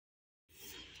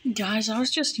Guys, I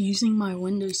was just using my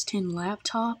Windows 10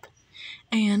 laptop,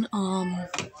 and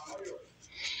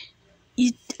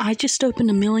I just opened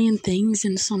a million things,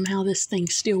 and somehow this thing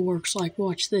still works. Like,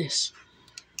 watch this.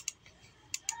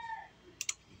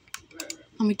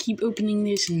 I'm gonna keep opening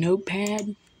this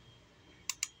notepad,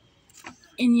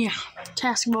 and yeah,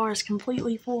 taskbar is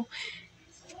completely full.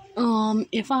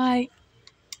 If I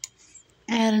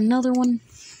add another one,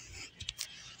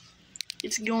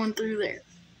 it's going through there.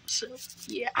 So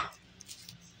yeah.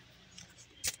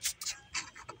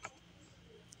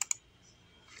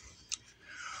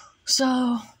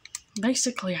 So,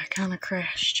 basically, I kind of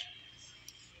crashed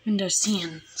Windows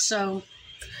 10. So,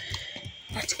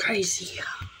 that's crazy.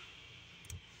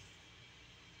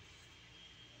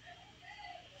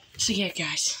 So, yeah,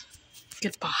 guys.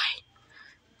 Goodbye.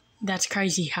 That's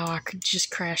crazy how I could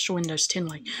just crash Windows 10.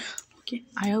 Like, okay,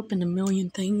 I opened a million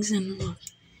things, and look,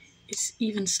 it's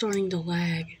even starting to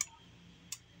lag.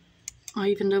 I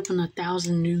even opened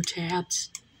 1,000 new tabs.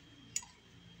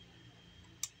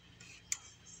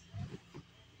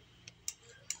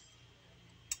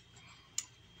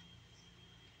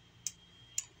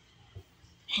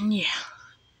 And yeah,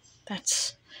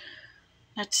 that's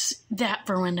that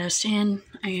for Windows 10.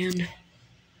 And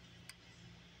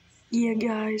yeah,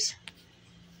 guys,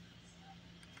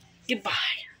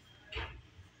 goodbye.